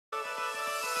Hello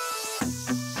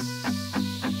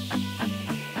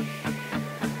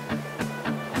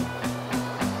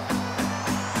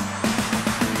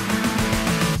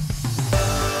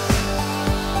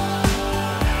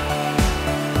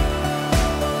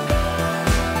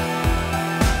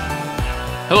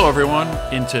everyone,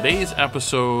 in today's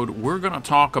episode we're going to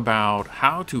talk about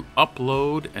how to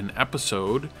upload an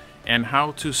episode and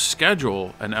how to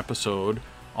schedule an episode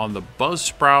on the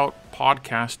Buzzsprout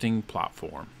podcasting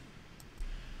platform.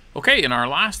 Okay, in our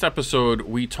last episode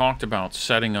we talked about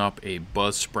setting up a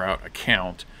Buzzsprout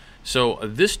account. So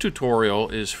this tutorial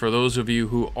is for those of you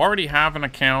who already have an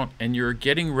account and you're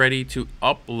getting ready to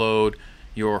upload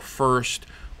your first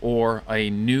or a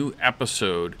new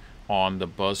episode on the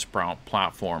Buzzsprout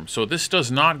platform. So this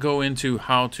does not go into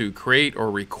how to create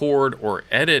or record or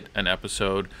edit an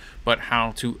episode, but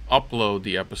how to upload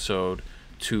the episode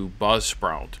to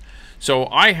Buzzsprout. So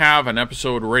I have an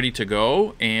episode ready to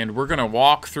go, and we're going to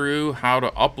walk through how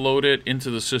to upload it into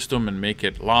the system and make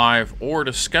it live, or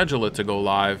to schedule it to go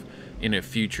live in a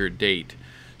future date.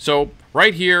 So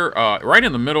right here, right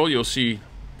in the middle, you'll see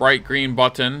bright green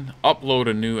button, upload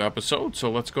a new episode.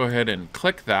 So let's go ahead and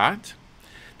click that.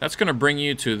 That's going to bring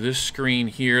you to this screen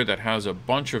here that has a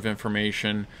bunch of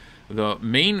information. The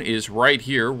main is right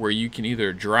here where you can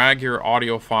either drag your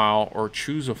audio file or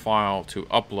choose a file to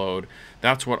upload.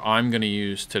 That's what I'm going to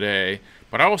use today.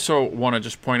 But I also want to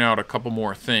just point out a couple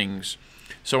more things.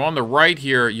 So on the right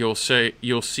here, you'll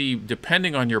see,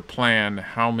 depending on your plan,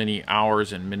 how many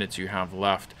hours and minutes you have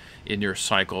left in your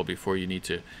cycle before you need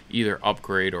to either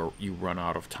upgrade or you run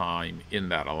out of time in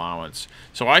that allowance.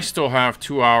 So I still have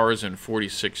 2 hours and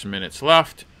 46 minutes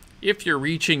left. If you're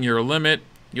reaching your limit,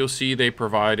 you'll see they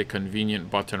provide a convenient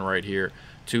button right here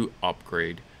to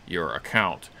upgrade your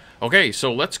account. Okay,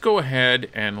 so let's go ahead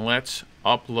and let's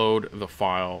upload the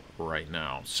file right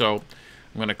now. So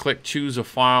I'm going to click choose a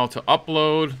file to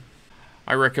upload.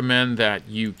 I recommend that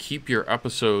you keep your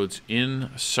episodes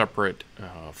in separate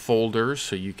folders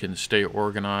so you can stay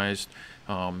organized.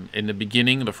 In the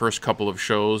beginning, the first couple of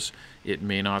shows, it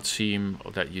may not seem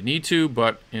that you need to,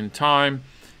 but in time,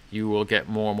 you will get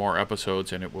more and more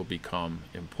episodes and it will become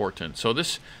important. So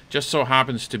this just so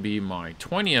happens to be my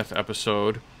 20th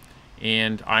episode,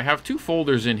 and I have two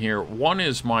folders in here. One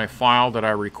is my file that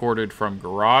I recorded from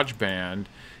GarageBand,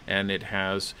 and it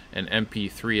has an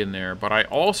MP3 in there, but I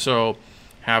also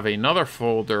have another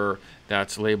folder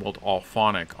that's labeled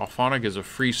Auphonic. Auphonic is a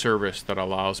free service that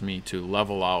allows me to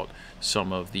level out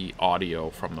some of the audio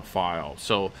from the file.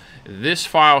 So this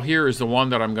file here is the one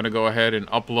that I'm going to go ahead and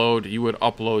upload. You would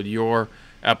upload your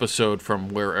episode from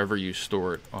wherever you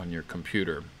store it on your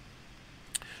computer.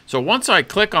 So once I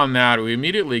click on that, we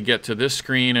immediately get to this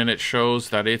screen and it shows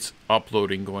that it's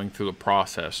uploading, going through the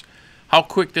process. How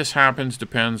quick this happens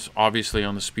depends obviously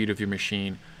on the speed of your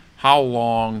machine, how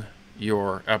long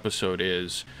your episode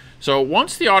is. So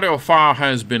once the audio file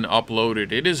has been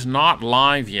uploaded, it is not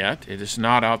live yet. It is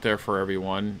not out there for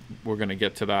everyone. We're going to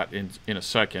get to that in a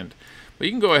second. But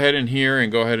you can go ahead in here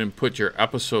and go ahead and put your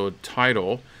episode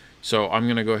title. So I'm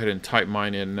going to go ahead and type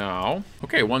mine in now.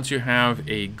 Okay, once you have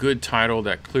a good title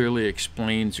that clearly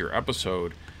explains your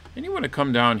episode, then you want to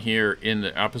come down here in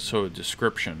the episode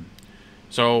description.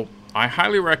 So I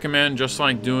highly recommend, just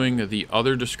like doing the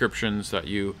other descriptions that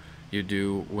you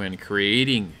do when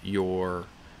creating your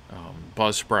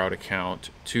Buzzsprout account,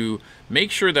 to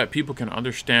make sure that people can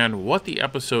understand what the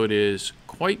episode is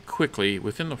quite quickly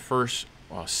within the first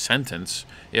sentence,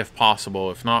 if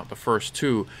possible, if not the first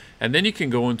two, and then you can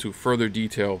go into further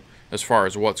detail as far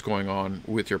as what's going on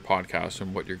with your podcast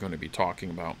and what you're going to be talking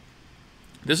about.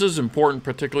 This is important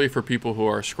particularly for people who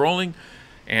are scrolling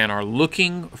and are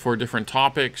looking for different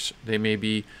topics. They may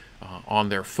be on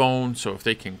their phone, so if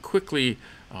they can quickly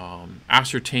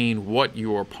ascertain what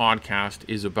your podcast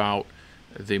is about,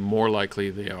 the more likely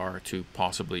they are to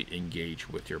possibly engage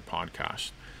with your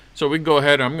podcast. So we can go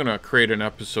ahead. I'm going to create an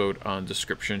episode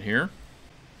description here.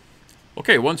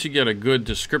 Okay, once you get a good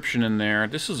description in there,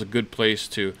 this is a good place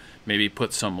to maybe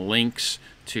put some links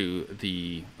to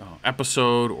the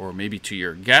episode, or maybe to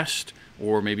your guest,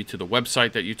 or maybe to the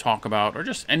website that you talk about, or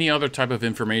just any other type of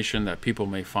information that people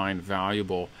may find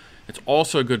valuable. It's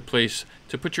also a good place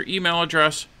to put your email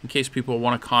address in case people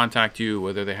want to contact you,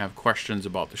 whether they have questions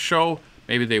about the show,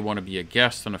 maybe they want to be a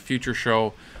guest on a future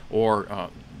show, or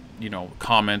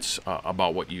comments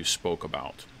about what you spoke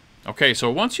about. Okay, so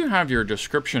once you have your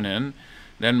description in,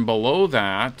 then below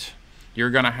that,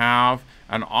 you're going to have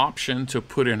an option to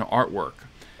put in artwork.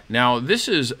 Now, this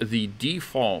is the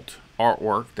default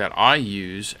artwork that I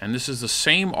use, and this is the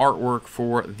same artwork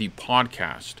for the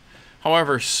podcast.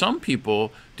 However, some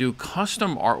people do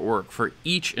custom artwork for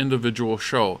each individual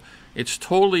show. It's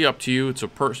totally up to you. It's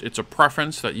a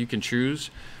preference that you can choose.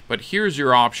 But here's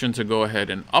your option to go ahead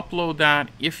and upload that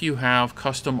if you have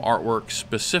custom artwork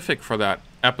specific for that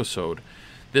episode.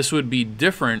 This would be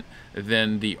different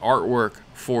than the artwork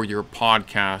for your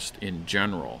podcast in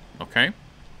general, okay?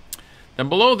 Then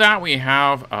below that, we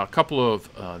have a couple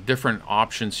of different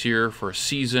options here for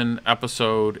season,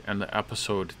 episode, and the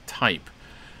episode type.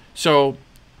 So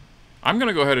I'm going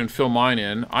to go ahead and fill mine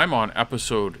in. I'm on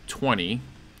episode 20.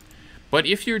 But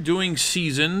if you're doing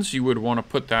seasons, you would want to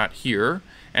put that here.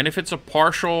 And if it's a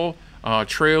partial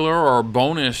trailer or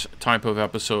bonus type of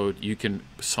episode, you can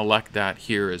select that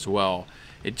here as well.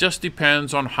 It just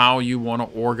depends on how you want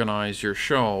to organize your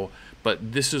show,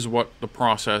 but this is what the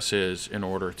process is in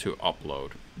order to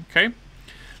upload. Okay?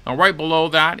 Now right below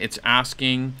that, it's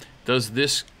asking, does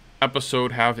this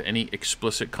episode have any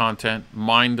explicit content?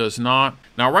 Mine does not.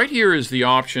 Now right here is the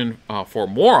option for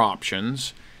more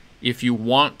options if you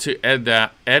want to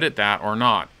edit that or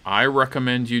not. I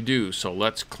recommend you do. So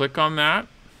let's click on that.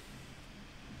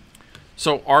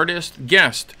 So artist,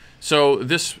 guest. So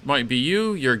this might be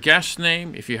you, your guest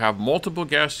name. If you have multiple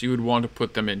guests, you would want to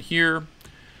put them in here.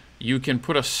 You can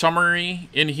put a summary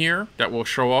in here that will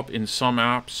show up in some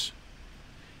apps.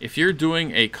 If you're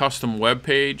doing a custom web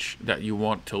page that you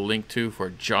want to link to for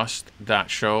just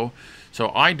that show, so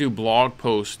I do blog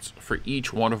posts for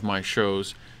each one of my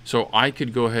shows, so I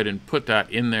could go ahead and put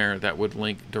that in there that would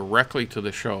link directly to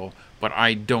the show, but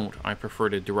I don't. I prefer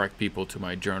to direct people to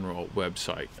my general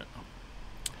website.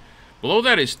 Below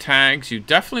that is tags. You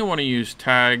definitely want to use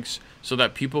tags so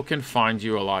that people can find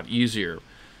you a lot easier.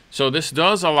 So this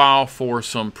does allow for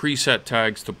some preset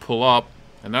tags to pull up,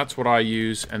 and that's what I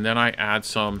use, and then I add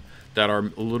some that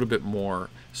are a little bit more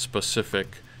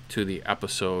specific to the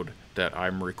episode that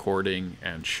I'm recording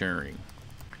and sharing.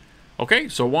 Okay,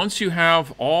 so once you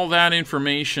have all that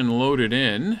information loaded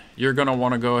in, you're going to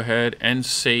want to go ahead and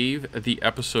save the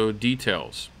episode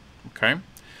details. Okay,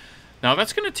 now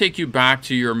that's going to take you back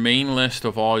to your main list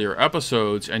of all your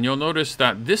episodes, and you'll notice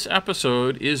that this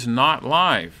episode is not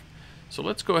live. So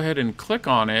let's go ahead and click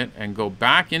on it and go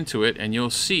back into it, and you'll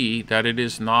see that it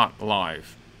is not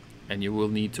live. And you will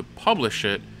need to publish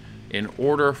it in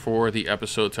order for the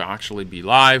episode to actually be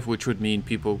live, which would mean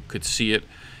people could see it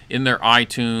in their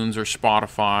iTunes or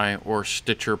Spotify or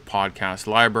Stitcher podcast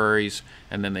libraries,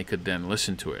 and then they could then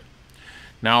listen to it.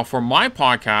 Now for my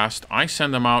podcast, I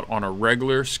send them out on a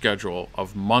regular schedule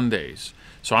of Mondays.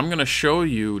 So I'm going to show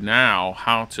you now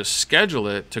how to schedule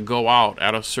it to go out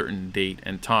at a certain date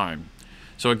and time.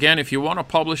 So again, if you want to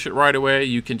publish it right away,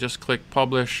 you can just click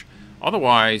publish.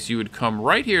 Otherwise, you would come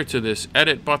right here to this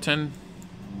edit button,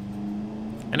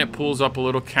 and it pulls up a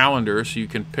little calendar so you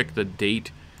can pick the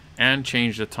date and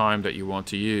change the time that you want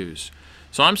to use.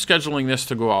 So I'm scheduling this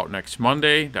to go out next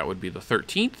Monday. That would be the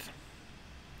 13th.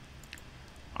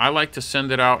 I like to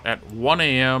send it out at 1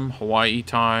 a.m. Hawaii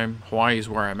time. Hawaii is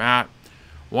where I'm at.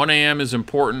 1 a.m. is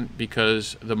important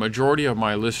because the majority of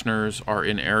my listeners are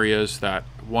in areas that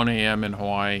 1 a.m. in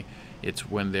Hawaii, it's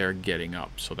when they're getting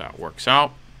up. So that works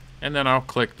out. And then I'll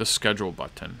click the schedule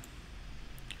button.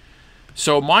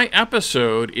 So my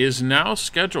episode is now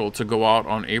scheduled to go out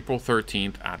on April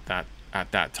 13th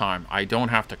at that time. I don't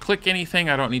have to click anything.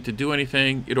 I don't need to do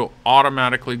anything. It'll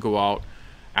automatically go out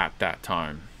at that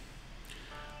time.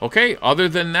 Okay, other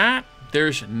than that,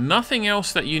 there's nothing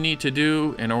else that you need to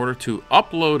do in order to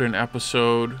upload an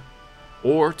episode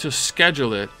or to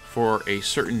schedule it for a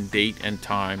certain date and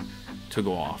time to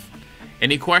go off.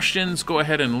 Any questions, go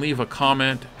ahead and leave a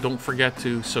comment. Don't forget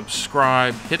to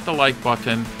subscribe, hit the like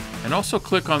button, and also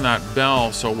click on that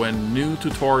bell so when new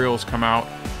tutorials come out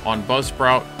on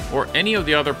Buzzsprout or any of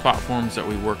the other platforms that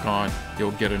we work on,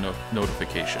 you'll get a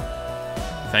notification.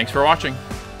 Thanks for watching.